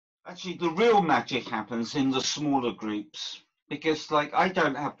Actually, the real magic happens in the smaller groups because, like, I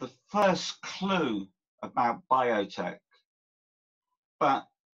don't have the first clue about biotech. But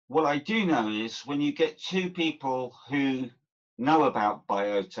what I do know is when you get two people who know about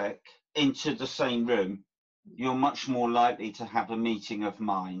biotech into the same room, you're much more likely to have a meeting of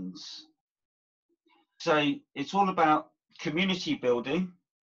minds. So it's all about community building,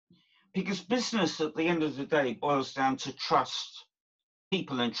 because business at the end of the day boils down to trust,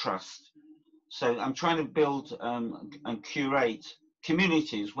 people and trust. So I'm trying to build and curate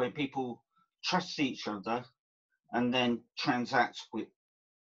communities where people trust each other and then transact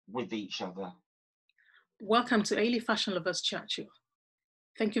with each other. Welcome to Ailey Fashion Lovers Churchill.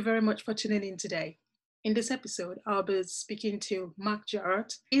 Thank you very much for tuning in today. In this episode, I'll be speaking to Marc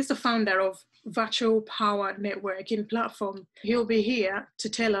Jarrett. He's the founder of Virtual Power Networking platform. He'll be here to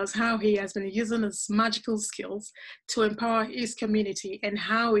tell us how he has been using his magical skills to empower his community and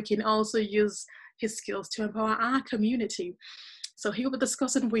how we can also use his skills to empower our community. So he'll be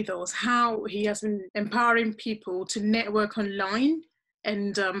discussing with us how he has been empowering people to network online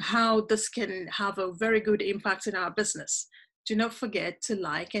and how this can have a very good impact in our business. Do not forget to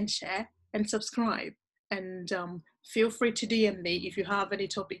like and share and subscribe. And feel free to DM me if you have any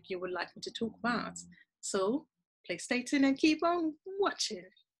topic you would like me to talk about. So please stay tuned and keep on watching.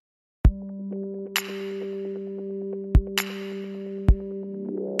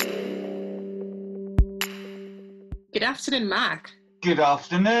 Good afternoon, Marc. Good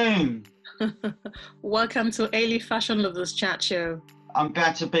afternoon. Welcome to Ailey Fashion Lovers Chat Show. I'm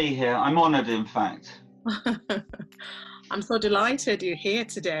glad to be here. I'm honoured, in fact. I'm so delighted you're here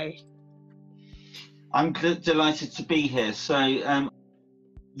today. I'm delighted to be here. So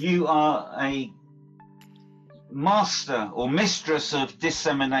you are a master or mistress of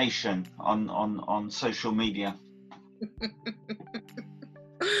dissemination on social media.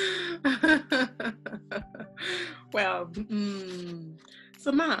 Well,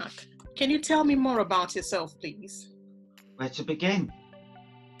 so Marc, can you tell me more about yourself, please? Where to begin?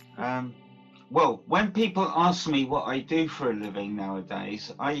 Well, when people ask me what I do for a living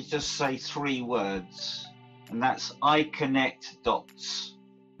nowadays, I just say three words, and that's I connect dots.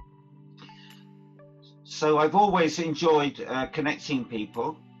 So I've always enjoyed connecting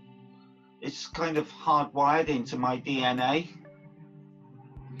people. It's kind of hardwired into my DNA.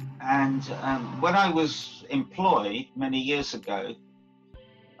 And when I was employed many years ago,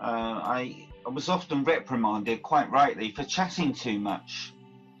 I was often reprimanded, quite rightly, for chatting too much.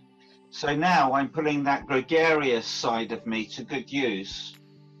 So now I'm putting that gregarious side of me to good use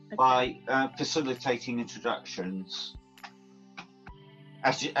by facilitating introductions,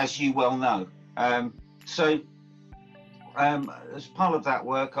 as you well know. So as part of that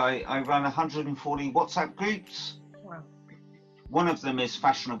work, I run 140 WhatsApp groups. Wow. One of them is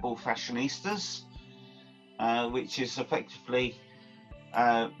Fashionable Fashionistas, which is effectively,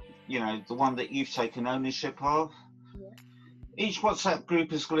 the one that you've taken ownership of. Yeah. Each WhatsApp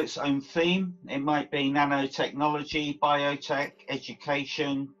group has got its own theme. It might be nanotechnology, biotech,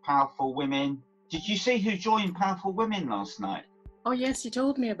 education, powerful women. Did you see who joined Powerful Women last night? Oh yes, you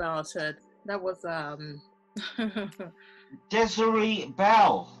told me about it. That was Desiree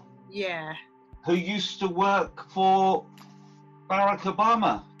Bell. Yeah. Who used to work for Barack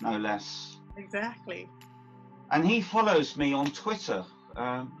Obama, no less. Exactly. And he follows me on Twitter.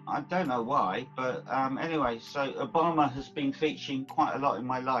 I don't know why, but anyway, so Obama has been featuring quite a lot in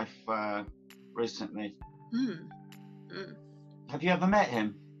my life recently. Have you ever met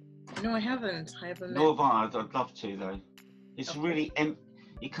him? No, I haven't. Nor have I. I'd love to, though. It's really,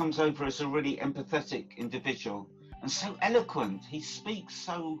 he comes over as a really empathetic individual and so eloquent. He speaks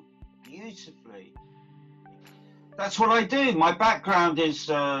so beautifully. That's what I do. My background is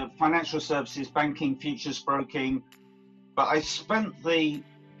financial services, banking, futures broking. But I spent the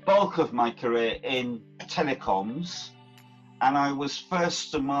bulk of my career in telecoms, and I was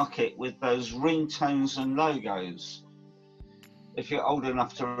first to market with those ringtones and logos. If you're old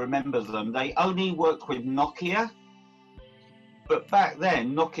enough to remember them, they only worked with Nokia, but back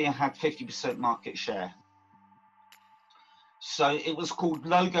then Nokia had 50% market share. So it was called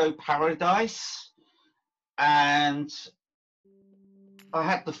Logo Paradise, and I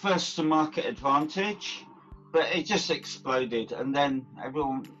had the first to market advantage. But it just exploded, and then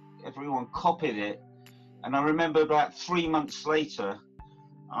everyone copied it. And I remember about 3 months later,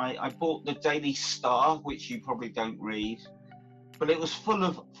 I bought the Daily Star, which you probably don't read, but it was full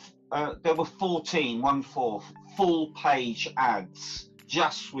of, there were 14 full-page ads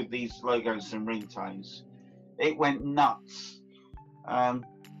just with these logos and ringtones. It went nuts.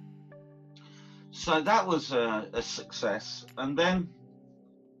 So that was a success. And then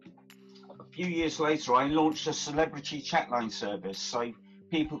few years later, I launched a celebrity chatline service so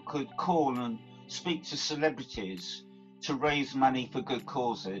people could call and speak to celebrities to raise money for good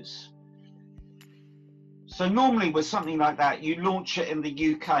causes. So normally with something like that, you launch it in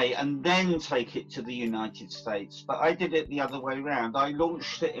the UK and then take it to the United States. But I did it the other way around. I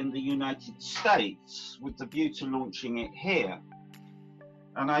launched it in the United States with the view to launching it here.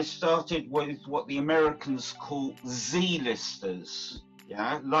 And I started with what the Americans call Z-listers,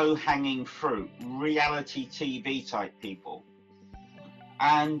 yeah, low-hanging fruit, reality TV type people.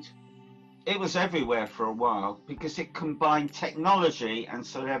 And it was everywhere for a while because it combined technology and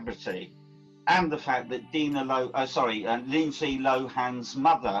celebrity. And the fact that Lindsay Lohan's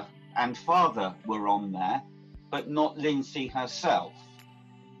mother and father were on there, but not Lindsay herself.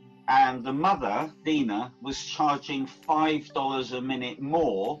 And the mother, Dina, was charging $5 a minute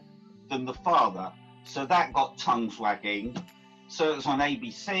more than the father. So that got tongues wagging. So it was on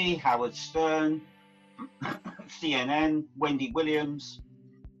ABC, Howard Stern, CNN, Wendy Williams.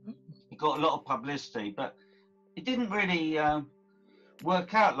 It got a lot of publicity, but it didn't really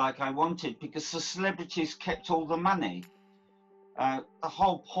work out like I wanted because the celebrities kept all the money. The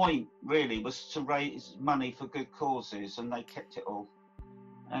whole point really was to raise money for good causes, and they kept it all.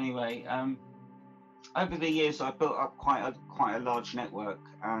 Anyway, over the years I built up quite a large network,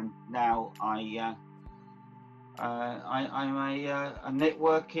 and now I'm a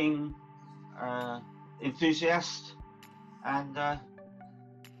networking enthusiast, and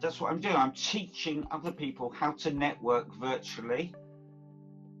that's what I'm doing. I'm teaching other people how to network virtually.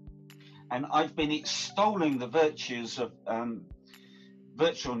 And I've been extolling the virtues of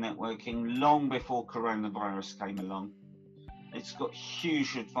virtual networking long before coronavirus came along. It's got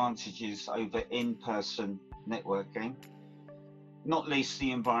huge advantages over in-person networking, not least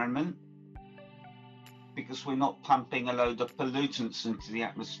the environment, because we're not pumping a load of pollutants into the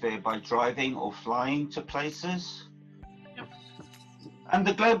atmosphere by driving or flying to places. And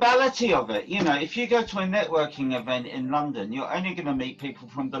the globality of it, you know, if you go to a networking event in London, you're only going to meet people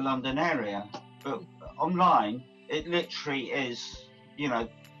from the London area. But online, it literally is, you know,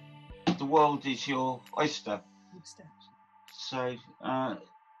 the world is your oyster. So,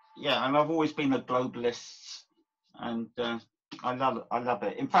 yeah, and I've always been a globalist, and I love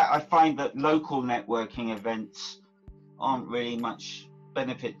it. In fact, I find that local networking events aren't really much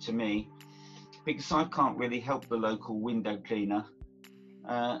benefit to me because I can't really help the local window cleaner.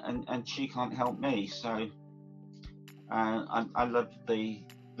 And she can't help me, so I love the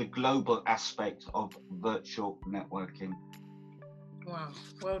global aspect of virtual networking. Wow,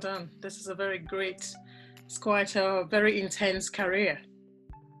 well done. This is a very great, it's quite a very intense career.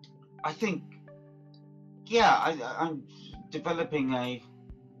 I think, yeah, I'm developing a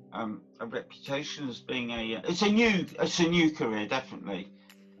reputation as being it's a new career, definitely.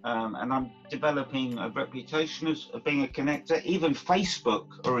 And I'm developing a reputation as being a connector. Even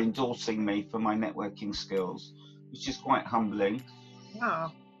Facebook are endorsing me for my networking skills, which is quite humbling.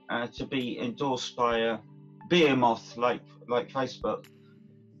 Wow. To be endorsed by a behemoth like Facebook.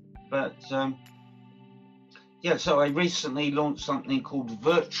 But yeah, so I recently launched something called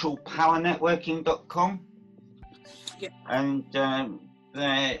virtualpowernetworking.com. Yeah. And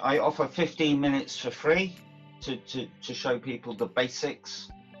I offer 15 minutes for free to show people the basics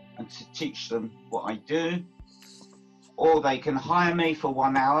and to teach them what I do. Or they can hire me for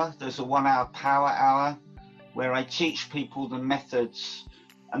 1 hour. There's a 1 hour power hour where I teach people the methods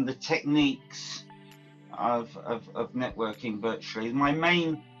and the techniques of networking virtually. My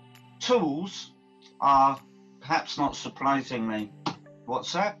main tools are, perhaps not surprisingly,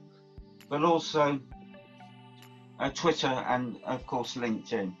 WhatsApp, but also Twitter and of course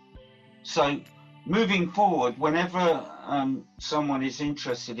LinkedIn. So moving forward, whenever someone is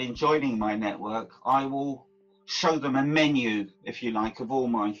interested in joining my network, I will show them a menu, if you like, of all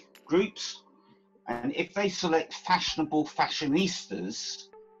my groups. And if they select fashionable fashionistas,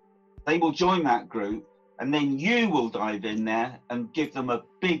 they will join that group, and then you will dive in there and give them a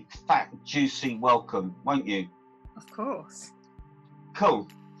big, fat, juicy welcome, won't you? Of course. Cool.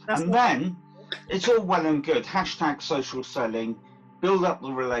 And then it's all well and good. Hashtag social selling, build up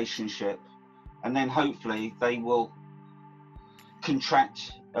the relationship, and then hopefully they will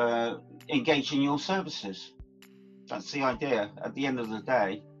engage in your services. That's the idea. At the end of the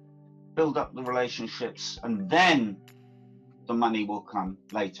day, build up the relationships, and then the money will come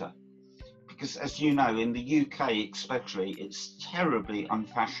later. Because as you know, in the UK especially, it's terribly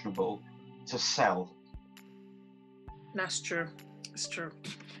unfashionable to sell. That's true. It's true.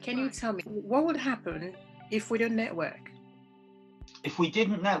 Can you tell me what would happen if we don't network? If we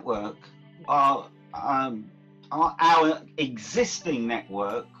didn't network, our existing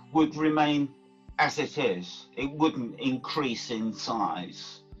network would remain as it is. It wouldn't increase in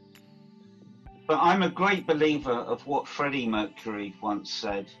size. But I'm a great believer of what Freddie Mercury once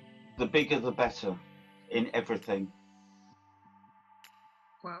said, the bigger the better in everything.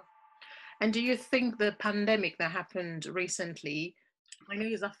 Wow. And do you think the pandemic that happened recently, I know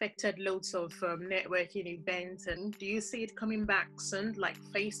it's affected loads of networking events, and do you see it coming back soon, like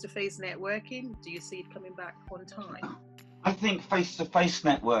face-to-face networking? Do you see it coming back on time? I think face-to-face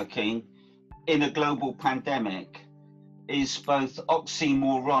networking in a global pandemic is both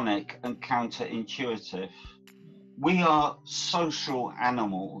oxymoronic and counterintuitive. We are social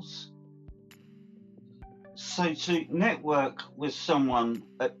animals. So to network with someone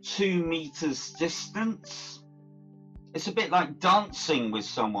at 2 meters distance, it's a bit like dancing with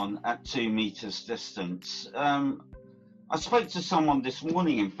someone at 2 meters distance. I spoke to someone this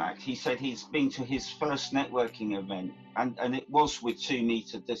morning, in fact. He said he's been to his first networking event and it was with 2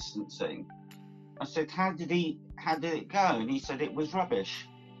 meter distancing. I said, how did it go? And he said it was rubbish.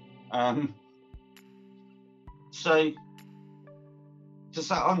 So does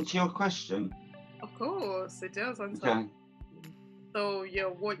that answer your question? Of course, it does answer. Okay. So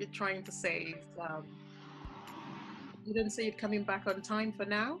what you're trying to say is you don't see it coming back on time for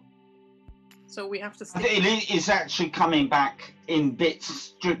now? So we have to I think it is actually coming back in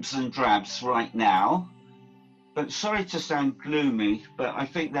bits, drips and drabs right now. But sorry to sound gloomy, but I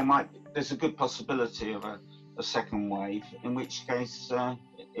think there's a good possibility of a second wave, in which case,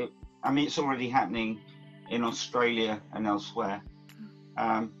 it's already happening in Australia and elsewhere.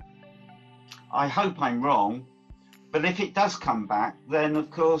 I hope I'm wrong, but if it does come back, then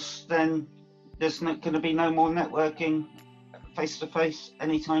of course, then there's not going to be no more networking face-to-face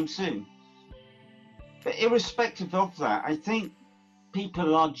anytime soon. But irrespective of that, I think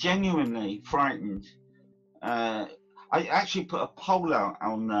people are genuinely frightened. I actually put a poll out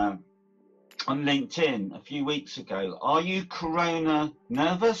on LinkedIn a few weeks ago. Are you corona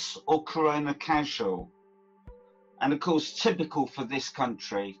nervous or corona casual? And of course, typical for this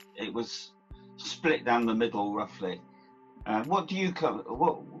country, it was split down the middle roughly. What are you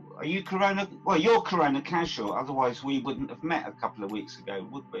corona? Well, you're corona casual. Otherwise, we wouldn't have met a couple of weeks ago,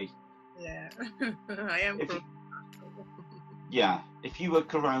 would we? Yeah, I am. Yeah, if you were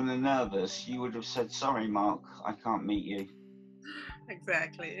corona nervous, you would have said, sorry, Mark, I can't meet you.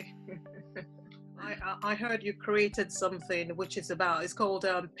 Exactly. I heard you created something which is it's called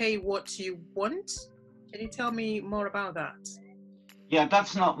Pay What You Want. Can you tell me more about that? Yeah,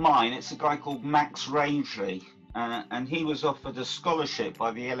 that's not mine. It's a guy called Max Rangeley, and he was offered a scholarship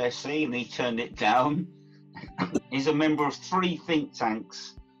by the LSE and he turned it down. He's a member of 3 think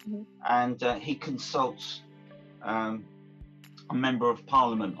tanks, and he consults a member of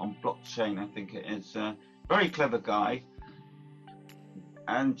parliament on blockchain, I think it is. Very clever guy.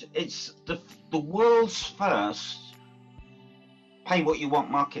 And it's the world's first pay what you want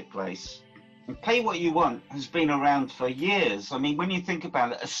marketplace. And pay what you want has been around for years. I mean, when you think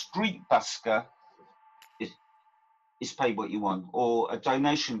about it, a street busker is pay what you want, or a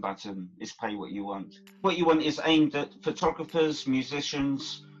donation button is pay what you want. What you want is aimed at photographers,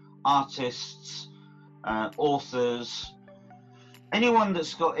 musicians, artists, authors, anyone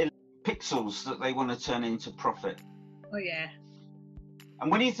that's got pixels that they want to turn into profit. Oh yeah.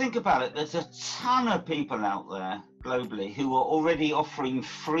 And when you think about it, there's a ton of people out there globally who are already offering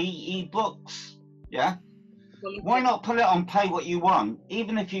free ebooks. Yeah. Well, why not put it on pay what you want?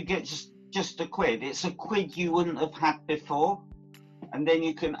 Even if you get just a quid, it's a quid you wouldn't have had before, and then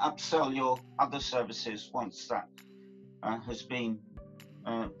you can upsell your other services once that has been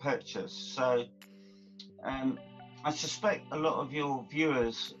purchased. So I suspect a lot of your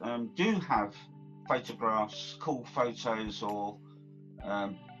viewers do have photographs, cool photos, or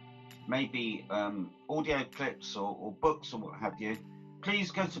maybe audio clips or books or what have you. Please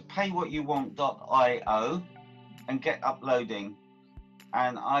go to paywhatyouwant.io and get uploading,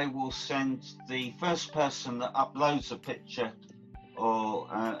 and I will send the first person that uploads a picture or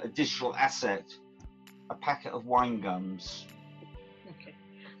a digital asset a packet of wine gums. Okay.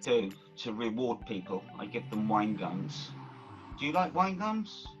 To reward people. I give them wine gums. Do you like wine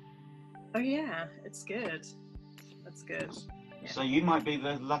gums? Oh yeah, it's good. That's good. Yeah. So you might be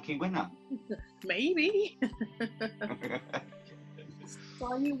the lucky winner. Maybe.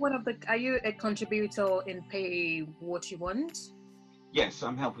 So are you a contributor in Pay What You Want? Yes,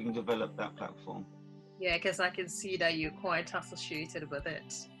 I'm helping develop that platform. Yeah, because I can see that you're quite associated with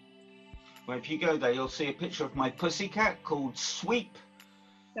it. Well, if you go there, you'll see a picture of my pussycat called Sweep.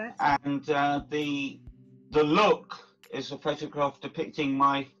 And the look is a photograph depicting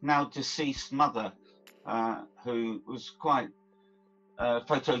my now deceased mother, who was quite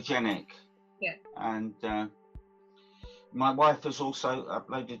photogenic. Yeah. And my wife has also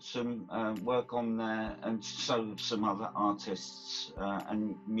uploaded some work on there, and so have some other artists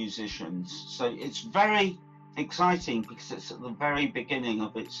and musicians. So it's very exciting because it's at the very beginning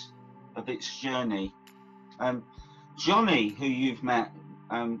of its journey. Johnny, who you've met,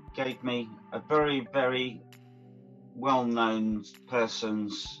 gave me a very, very well-known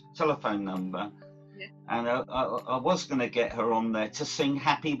person's telephone number. Yeah. And I was going to get her on there to sing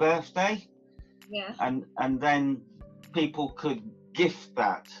happy birthday. Yeah. And then people could gift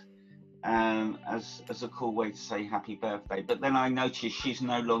that as a cool way to say happy birthday. But then I noticed she's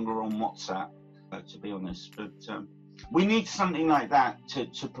no longer on WhatsApp, to be honest. But we need something like that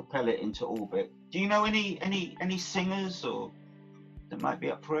to propel it into orbit. Do you know any singers or that might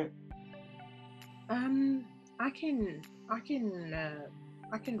be up for it? I can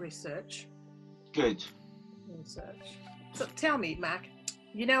research. Good. Research. So tell me, Mac,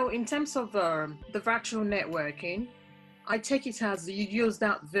 in terms of the virtual networking, I take it as you use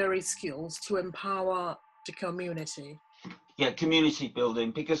that very skills to empower the community. Yeah, community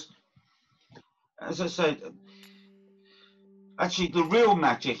building, because as I said, actually the real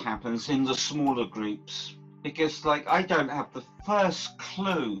magic happens in the smaller groups, because like I don't have the first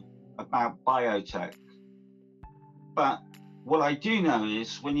clue about biotech, but what I do know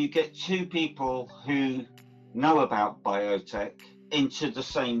is when you get two people who know about biotech into the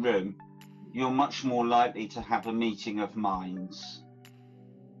same room, you're much more likely to have a meeting of minds.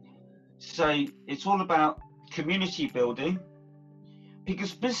 So it's all about community building,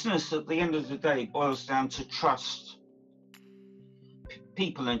 because business at the end of the day boils down to trust,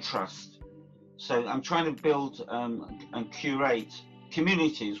 people and trust. So I'm trying to build and curate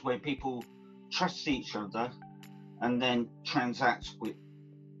communities where people trust each other and then transact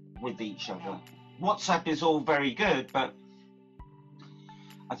with each other. WhatsApp is all very good, but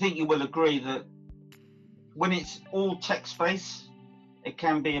I think you will agree that when it's all text-based, it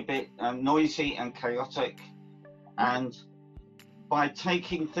can be a bit noisy and chaotic. And by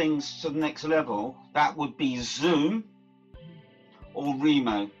taking things to the next level, that would be Zoom or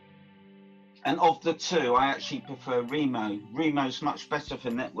Remo. And of the two, I actually prefer Remo. Remo's much better for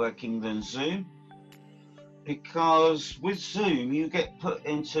networking than Zoom, because with Zoom, you get put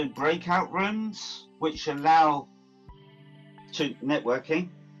into breakout rooms, which allow to networking,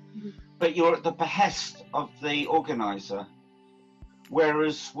 but you're at the behest of the organizer.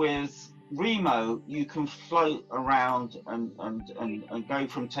 Whereas with Remo, you can float around and go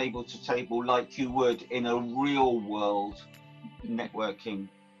from table to table like you would in a real world networking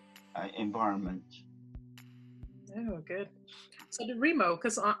environment. Oh, good. So the Remo,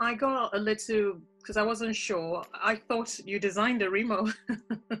 because I got a little, because I wasn't sure. I thought you designed the Remo.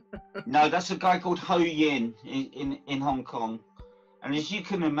 No, that's a guy called Ho Yin in Hong Kong. And as you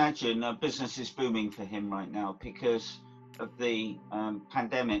can imagine, business is booming for him right now because of the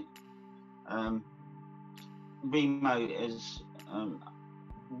pandemic. Remo is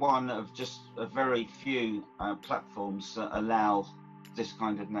one of just a very few platforms that allow this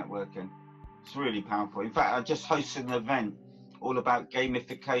kind of networking. It's really powerful. In fact, I just hosted an event all about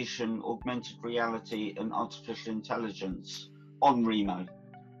gamification, augmented reality, and artificial intelligence on Remo.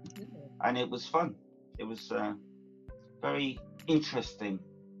 And it was fun. It was very interesting.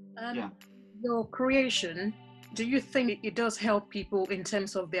 Yeah. Your creation, do you think it does help people in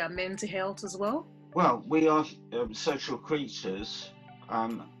terms of their mental health as well? Well, we are social creatures.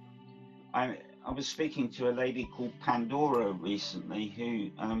 I was speaking to a lady called Pandora recently,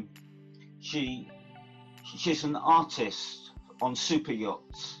 who she's an artist on super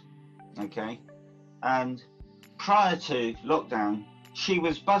yachts, okay? And prior to lockdown, she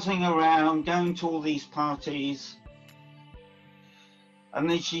was buzzing around, going to all these parties. And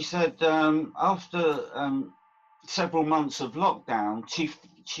then she said after several months of lockdown,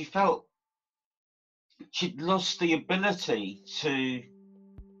 she felt she'd lost the ability to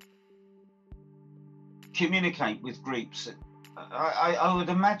communicate with groups. I would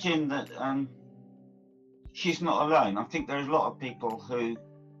imagine that she's not alone. I think there's a lot of people who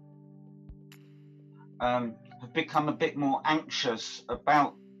have become a bit more anxious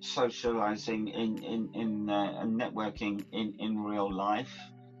about socializing and networking in real life.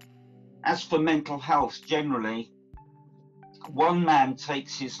 As for mental health generally, one man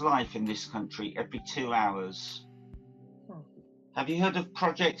takes his life in this country every 2 hours. Have you heard of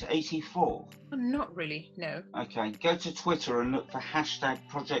Project 84? Not really, no. Okay, go to Twitter and look for hashtag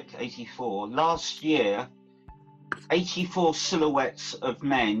Project 84. Last year, 84 silhouettes of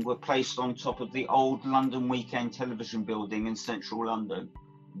men were placed on top of the old London Weekend television building in central London.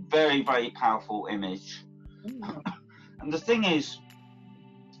 Very, very powerful image. And the thing is,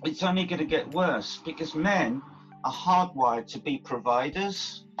 it's only going to get worse because men are hardwired to be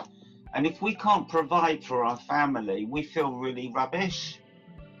providers. And if we can't provide for our family, we feel really rubbish.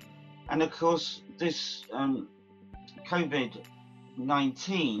 And of course, this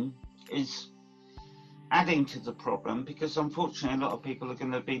COVID-19 is adding to the problem because unfortunately a lot of people are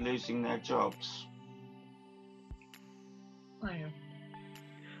going to be losing their jobs. I know.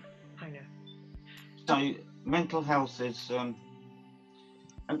 So mental health is, and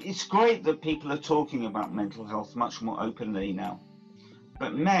it's great that people are talking about mental health much more openly now.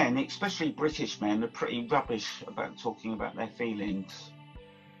 But men, especially British men, are pretty rubbish about talking about their feelings.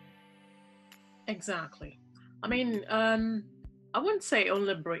 Exactly. I mean, I wouldn't say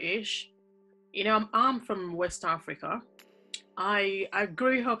only British. You know, I'm from West Africa. I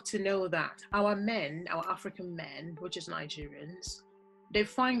grew up to know that our men, our African men, which is Nigerians, they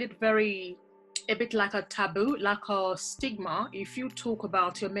find it a bit like a taboo, like a stigma if you talk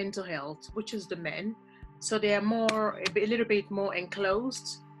about your mental health, which is the men. So they are a little bit more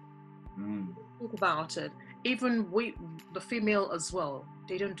enclosed. Talk about it. Even the female as well,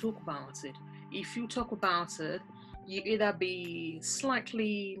 they don't talk about it. If you talk about it, you either be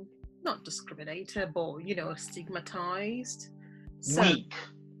slightly not discriminated, but stigmatized. So, Weak.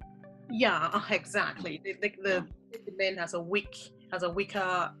 Yeah, exactly. The man has a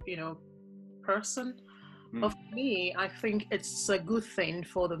weaker, person. But for me, I think it's a good thing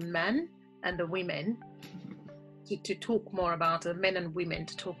for the men and the women to talk more about it, men and women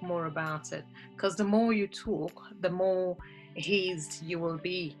to talk more about it. Because the more you talk, the more eased you will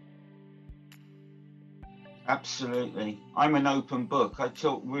be. Absolutely. I'm an open book. I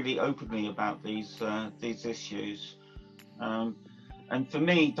talk really openly about these issues. And for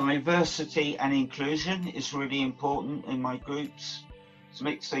me, diversity and inclusion is really important in my groups to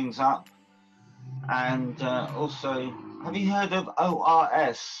mix things up. And also, have you heard of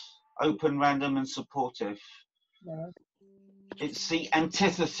ORS, Open, Random and Supportive? No. It's the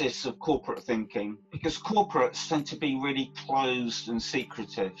antithesis of corporate thinking because corporates tend to be really closed and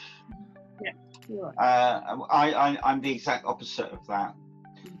secretive. Yeah, you're right. I'm the exact opposite of that.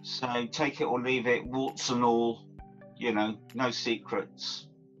 So take it or leave it, warts and all, no secrets.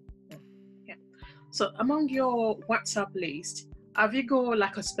 Yeah. So among your WhatsApp list, have you got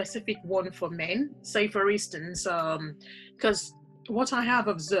like a specific one for men? Say for instance, because what I have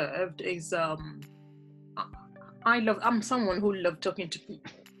observed is I'm someone who loves talking to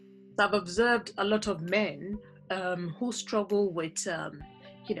people. So I've observed a lot of men who struggle with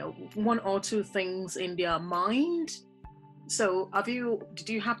one or two things in their mind. So did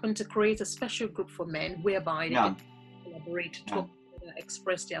you happen to create a special group for men whereby they can collaborate, talk,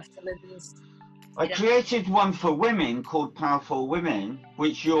 express their feelings? I created one for women called Powerful Women,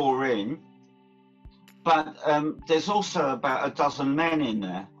 which you're in. But there's also about a dozen men in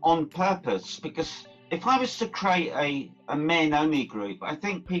there on purpose, because if I was to create a men-only group, I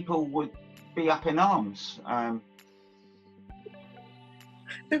think people would be up in arms.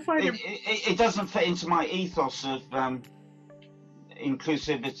 It doesn't fit into my ethos of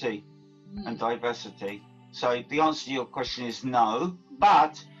inclusivity and diversity. So the answer to your question is no,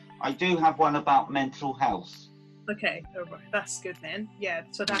 but I do have one about mental health. Okay, all right, that's good then. Yeah,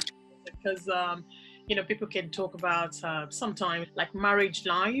 so that's because people can talk about sometimes like marriage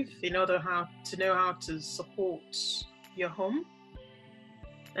life in order to know how to support your home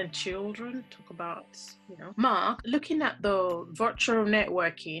and children. Talk about Mark, looking at the virtual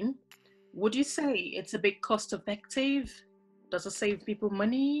networking, would you say it's a bit cost effective? Does it save people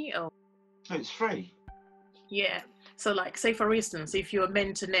money? Or it's free. Yeah. So like, say for instance, if you're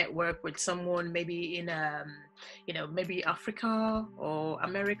meant to network with someone maybe in maybe Africa or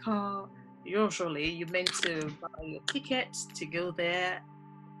America, usually you're meant to buy your tickets to go there,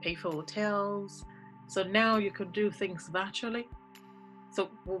 pay for hotels. So now you can do things virtually. So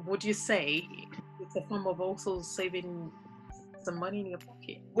would you say it's a form of also saving some money in your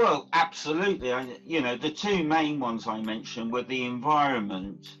pocket? Well, absolutely. The two main ones I mentioned were the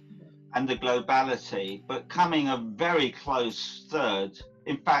environment and the globality, but coming a very close third.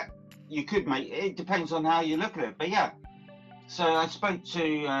 In fact, you could it depends on how you look at it, but yeah. So I spoke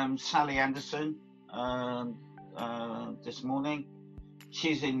to Sally Anderson this morning.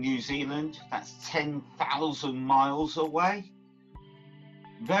 She's in New Zealand. That's 10,000 miles away.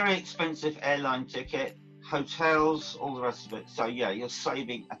 Very expensive airline ticket, hotels, all the rest of it. So yeah, you're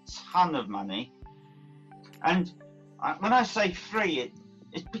saving a ton of money. And when I say free,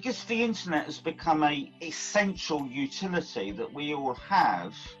 it's because the internet has become an essential utility that we all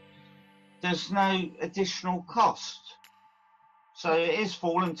have. There's no additional cost. So it is,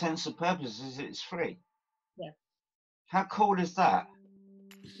 for all intents and purposes, it's free. Yeah. How cool is that?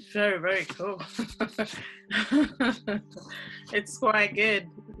 Very, very cool. It's quite good,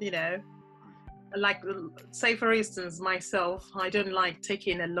 you know. Like, say for instance, myself, I don't like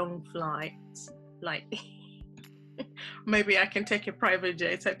taking a long flight. Like, maybe I can take a private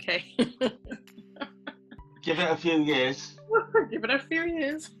jet. Okay. Give it a few years. Give it a few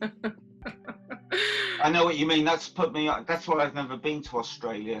years. I know what you mean. That's put me. That's why I've never been to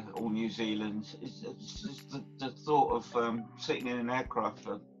Australia or New Zealand. It's just the thought of sitting in an aircraft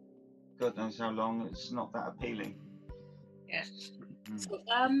for God knows how long. It's not that appealing. Yeah. So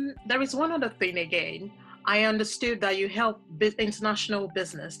there is one other thing again. I understood that you help international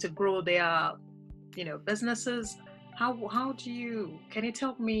business to grow their, you know, businesses. How do you? Can you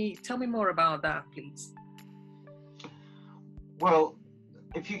tell me more about that, please? Well,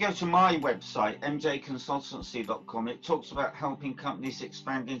 if you go to my website, mjconsultancy.com, it talks about helping companies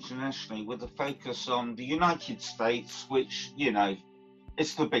expand internationally with a focus on the United States, which, you know,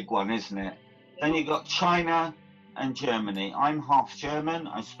 it's the big one, isn't it? Then you've got China and Germany. I'm half German,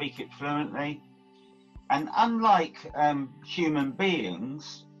 I speak it fluently. And unlike human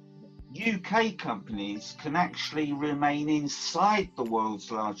beings, UK companies can actually remain inside the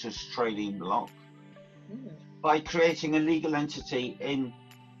world's largest trading bloc by creating a legal entity in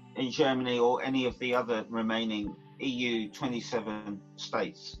Germany or any of the other remaining EU 27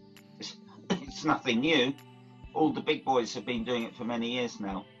 states. It's nothing new. All the big boys have been doing it for many years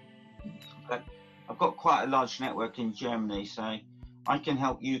now. But I've got quite a large network in Germany, so I can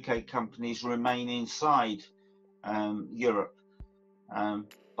help UK companies remain inside Europe.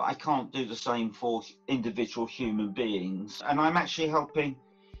 But I can't do the same for individual human beings. And I'm actually helping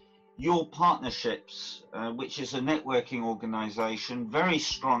Your Partnerships, which is a networking organisation very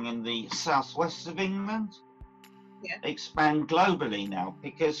strong in the southwest of England, expand globally now,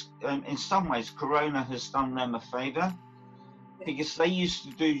 because in some ways Corona has done them a favour, because they used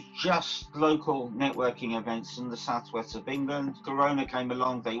to do just local networking events in the southwest of England. Corona came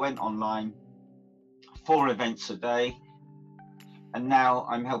along, they went online, 4 events a day, and now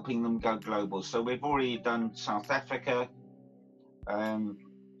I'm helping them go global. So we've already done South Africa,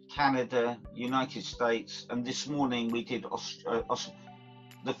 Canada, United States, and this morning we did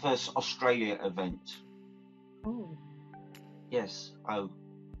the first Australia event. Oh. Yes. Oh,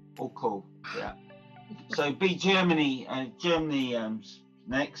 all cool. Yeah. So be Germany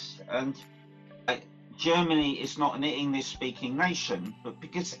next, and Germany is not an English-speaking nation, but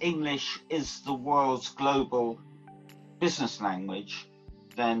because English is the world's global business language,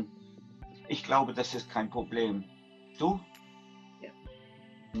 then ich glaube, das ist kein Problem. Du? Ja.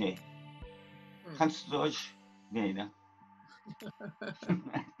 Nee. Kannst du Deutsch? Nee, ne?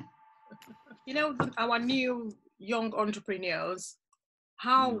 You know, our new young entrepreneurs,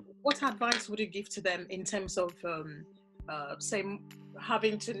 what advice would you give to them in terms of, say,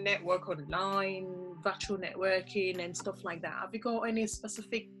 having to network online, virtual networking and stuff like that? Have you got any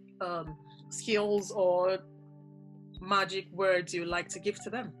specific skills or magic words you like to give to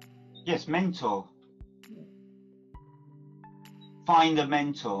them? Yes, mentor. Find a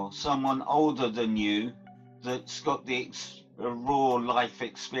mentor, someone older than you that's got the raw life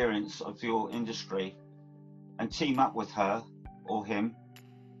experience of your industry, and team up with her or him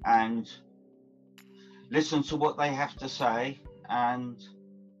and listen to what they have to say. And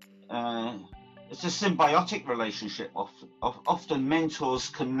it's a symbiotic relationship. Often mentors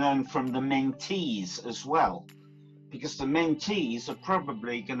can learn from the mentees as well, because the mentees are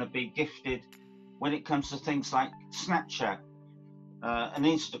probably going to be gifted when it comes to things like Snapchat and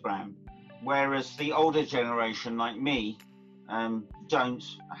Instagram, whereas the older generation like me don't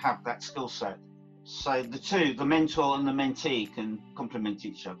have that skill set. So the mentor and the mentee, can complement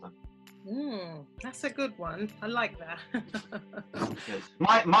each other. That's a good one. I like that.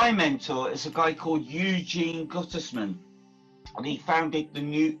 My mentor is a guy called Eugene Gottesman, and he founded the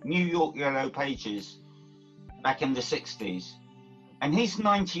New York Yellow Pages back in the 60s. And he's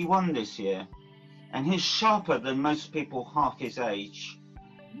 91 this year, and he's sharper than most people half his age.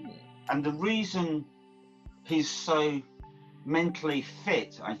 And the reason he's so mentally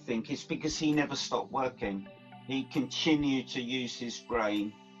fit, I think, is because he never stopped working. He continued to use his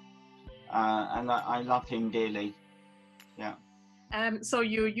brain, and I love him dearly. Yeah. So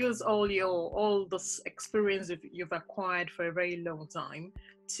you use all this experience you've acquired for a very long time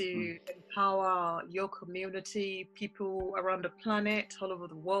to empower your community, people around the planet, all over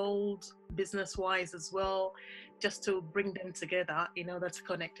the world, business-wise as well, just to bring them together in order to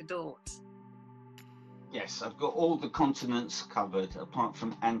connect the dots. Yes, I've got all the continents covered apart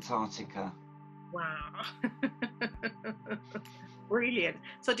from Antarctica. Wow. Brilliant.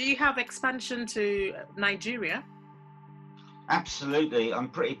 So do you have expansion to Nigeria? Absolutely. I'm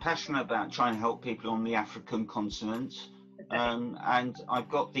pretty passionate about trying to help people on the African continent. And I've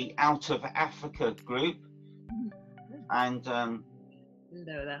got the Out of Africa group. And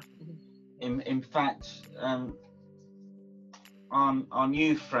in fact, our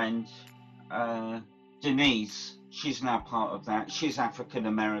new friend, Denise, she's now part of that. She's African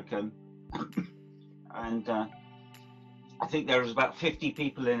American. And I think there's about 50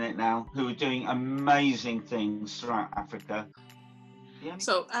 people in it now who are doing amazing things throughout Africa. Yeah.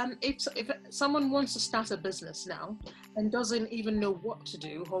 So if someone wants to start a business now and doesn't even know what to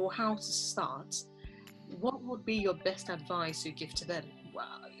do or how to start, what would be your best advice you give to them?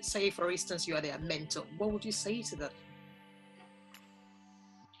 Well, say, for instance, you are their mentor. What would you say to them?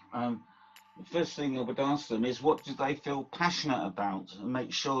 The first thing I would ask them is, what do they feel passionate about, and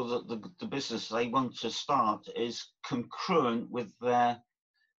make sure that the business they want to start is congruent with their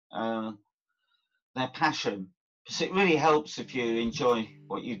passion. Because it really helps if you enjoy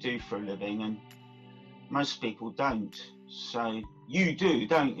what you do for a living, and most people don't. So you do,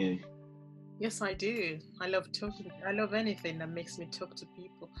 don't you? Yes, I do. I love talking. I love anything that makes me talk to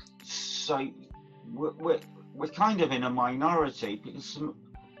people. So we're kind of in a minority, because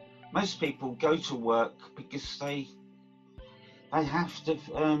most people go to work because they have to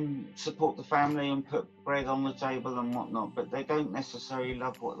support the family and put bread on the table and whatnot, but they don't necessarily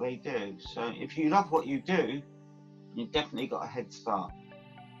love what they do. So if you love what you do, you've definitely got a head start.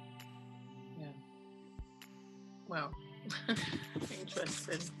 Yeah. Wow.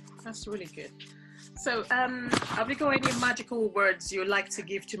 Interesting. That's really good. So have you got any magical words you like to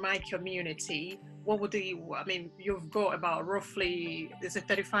give to my community? What would you've got about roughly, is it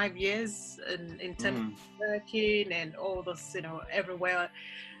 35 years in terms of working and all this, everywhere,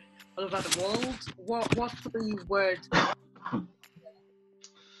 all over the world? What 3 words?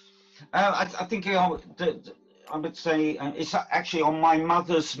 I think I would say it's actually on my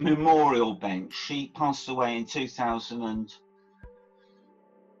mother's memorial bench. She passed away in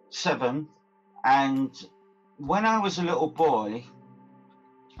 2007, and when I was a little boy,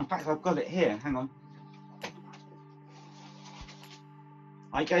 in fact, I've got it here, hang on.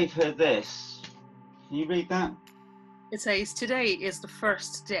 I gave her this. Can you read that? It says, today is the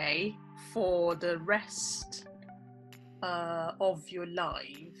first day for the rest of your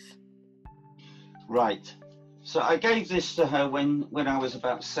life. Right. So I gave this to her when I was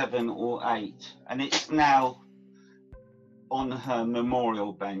about 7 or 8, and it's now on her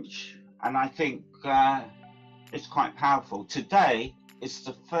memorial bench. And I think it's quite powerful. Today is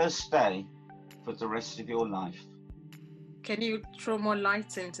the first day for the rest of your life. Can you throw more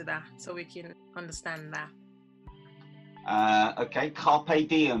light into that so we can understand that? Okay, carpe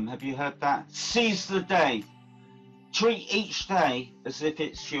diem. Have you heard that? Seize the day. Treat each day as if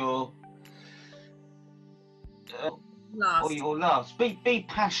it's your last. Or your last. Be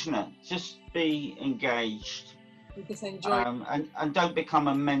passionate. Just be engaged. Just enjoy. And don't become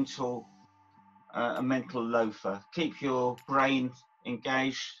a mental loafer. Keep your brain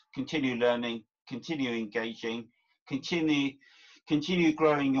engaged. Continue learning. Continue engaging. Continue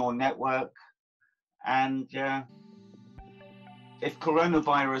growing your network. And if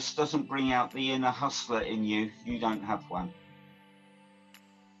coronavirus doesn't bring out the inner hustler in you, you don't have one.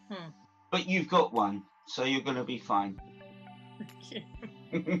 But you've got one, so you're going to be fine.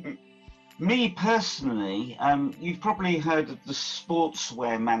 Me personally, you've probably heard of the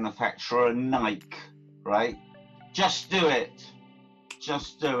sportswear manufacturer Nike, right? Just do it.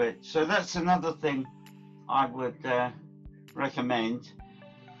 Just do it. So that's another thing I would recommend.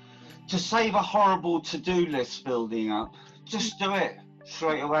 To save a horrible to-do list building up, just do it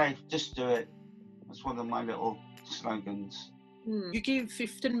straight away. Just do it. That's one of my little slogans. You give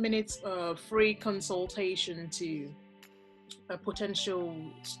 15 minutes of free consultation to potential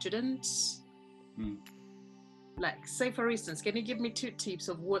students. Like, say for instance, can you give me 2 tips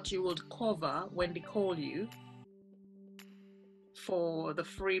of what you would cover when they call you for the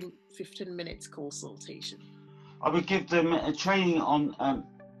free 15 minutes consultation? I would give them a training on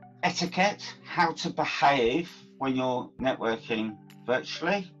etiquette, how to behave when you're networking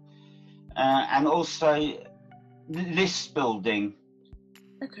virtually, and also list building.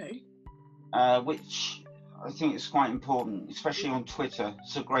 Okay. Which I think is quite important, especially on Twitter.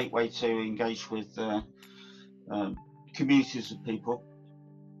 It's a great way to engage with communities of people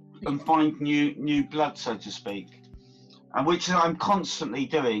and find new blood, so to speak, and which I'm constantly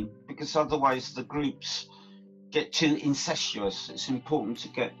doing, because otherwise the groups get too incestuous. It's important to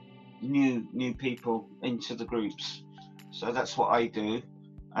get new people into the groups. So that's what I do.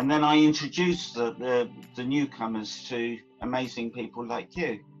 And then I introduce the newcomers to amazing people like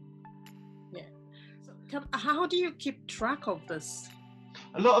you. Yeah. How do you keep track of this?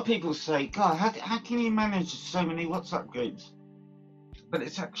 A lot of people say, God, how can you manage so many WhatsApp groups? But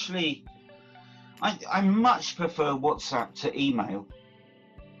it's actually, I much prefer WhatsApp to email.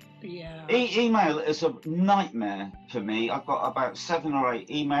 Yeah. Email is a nightmare for me. I've got about 7 or 8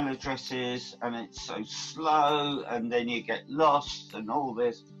 email addresses and it's so slow, and then you get lost and all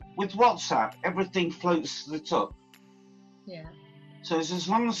this. With WhatsApp, everything floats to the top. Yeah. So as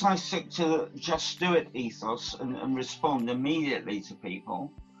long as I stick to the just do it ethos and respond immediately to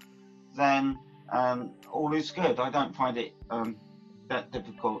people, then all is good. I don't find it that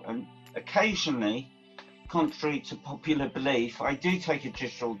difficult. And occasionally, contrary to popular belief, I do take a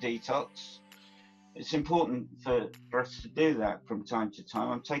digital detox. It's important for us to do that from time to time.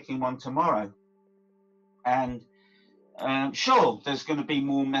 I'm taking one tomorrow. And sure, there's going to be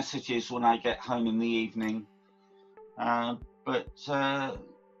more messages when I get home in the evening. But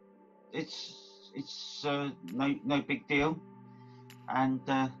it's no big deal. And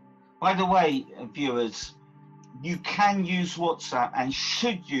by the way, viewers, you can use WhatsApp and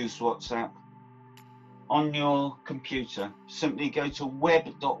should use WhatsApp on your computer. Simply go to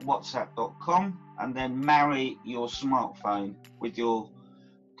web.whatsapp.com and then marry your smartphone with your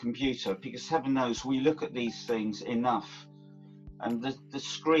computer, because heaven knows we look at these things enough, and the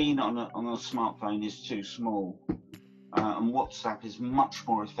screen on a smartphone is too small. And WhatsApp is much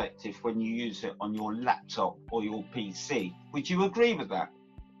more effective when you use it on your laptop or your PC. Would you agree with that?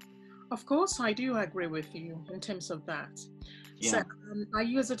 Of course, I do agree with you in terms of that. Yeah. So I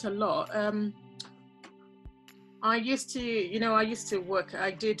use it a lot. I used to work.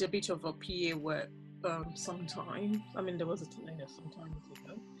 I did a bit of a PA work sometime. I mean, there was a time some time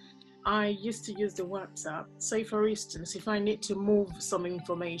ago. I used to use the WhatsApp. Say, for instance, if I need to move some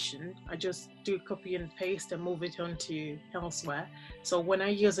information, I just do copy and paste and move it onto elsewhere. So when I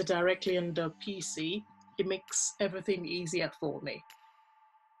use it directly on the PC, it makes everything easier for me.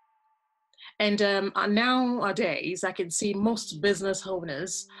 And nowadays, I can see most business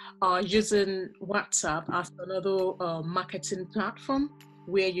owners are using WhatsApp as another marketing platform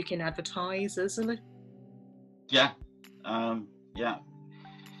where you can advertise, isn't it? Yeah, yeah.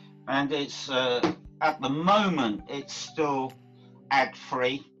 And it's at the moment it's still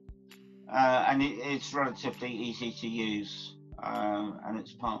ad-free, and it's relatively easy to use, and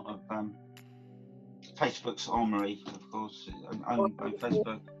it's part of Facebook's armory, of course, owned by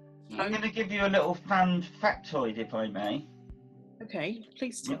Facebook. I'm going to give you a little fun factoid, if I may. Okay,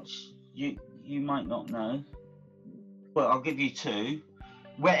 please tell. Which you might not know. Well, I'll give you 2.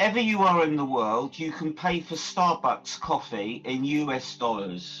 Wherever you are in the world, you can pay for Starbucks coffee in US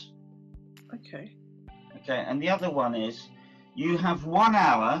dollars. Okay. Okay, and the other one is you have 1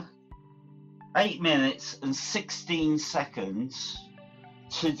 hour, 8 minutes and 16 seconds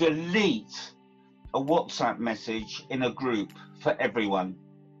to delete a WhatsApp message in a group for everyone.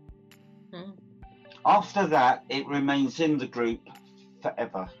 After that, it remains in the group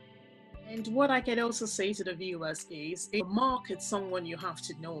forever. And what I can also say to the viewers is, Marc is someone you have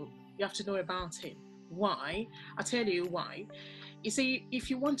to know. You have to know about him. Why? I'll tell you why. You see, if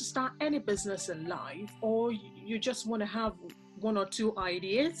you want to start any business in life, or you just want to have 1 or 2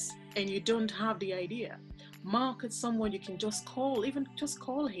 ideas and you don't have the idea, Marc is someone you can just call, even just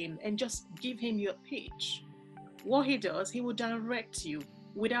call him and just give him your pitch. What he does, he will direct you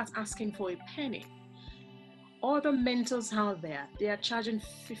without asking for a penny. Other mentors out there, they are charging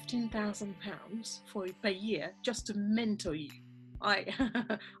 £15,000 per year just to mentor you.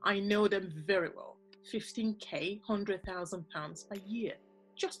 I know them very well. 15k, £100,000 per year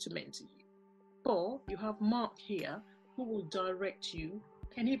just to mentor you. But you have Marc here who will direct you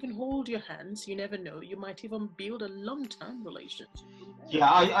and even hold your hands. You never know. You might even build a long-term relationship. Yeah,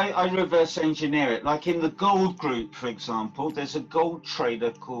 I reverse engineer it. Like in the gold group, for example, there's a gold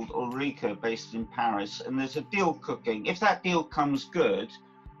trader called Ulrika based in Paris, and there's a deal cooking. If that deal comes good,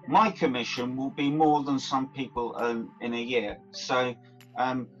 my commission will be more than some people earn in a year. So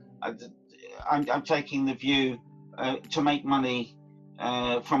I'm taking the view to make money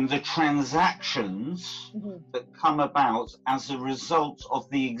from the transactions that come about as a result of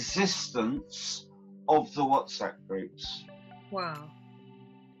the existence of the WhatsApp groups. Wow.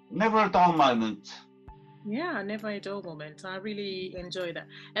 Never a dull moment. Yeah, never a dull moment. I really enjoy that.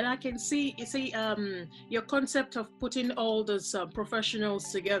 And I can see, your concept of putting all those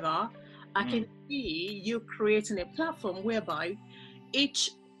professionals together, I can see you creating a platform whereby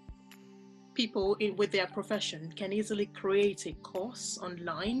each people with their profession can easily create a course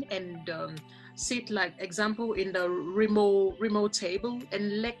online and sit, like example, in the remote table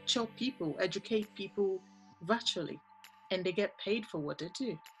and lecture people, educate people virtually, and they get paid for what they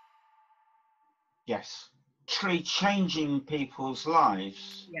do. Yes, truly changing people's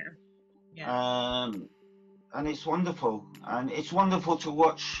lives. Yeah. Yeah. And it's wonderful. And it's wonderful to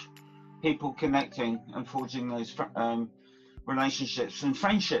watch people connecting and forging those relationships, and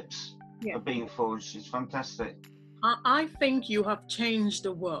friendships Yeah. are being forged. It's fantastic. I think you have changed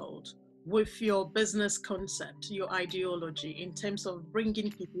the world with your business concept, your ideology, in terms of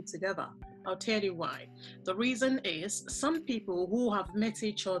bringing people together. I'll tell you why. The reason is some people who have met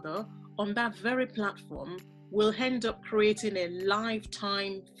each other on that very platform will end up creating a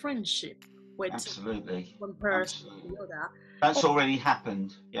lifetime friendship with Absolutely. one person to Absolutely. the other. That's Or, already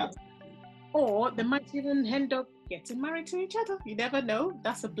happened. Yeah. or they might even end up getting married to each other. You never know.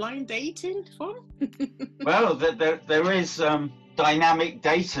 That's a blind dating form. Well, there is dynamic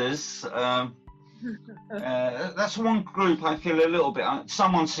daters. That's one group I feel a little bit.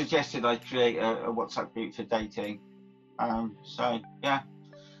 Someone suggested I create a WhatsApp group for dating. So yeah,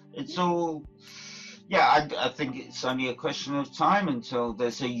 it's all. Yeah, I think it's only a question of time until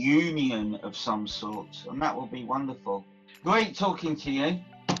there's a union of some sort, and that will be wonderful. Great talking to you.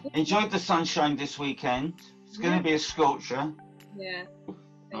 Enjoyed the sunshine this weekend. It's going to be a scorcher. Yeah. Thank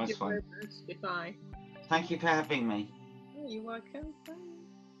you Nice one. very much. Goodbye. Thank you for having me. Oh, you're welcome. Bye.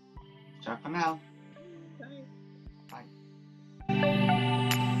 Ciao for now. Bye. Bye.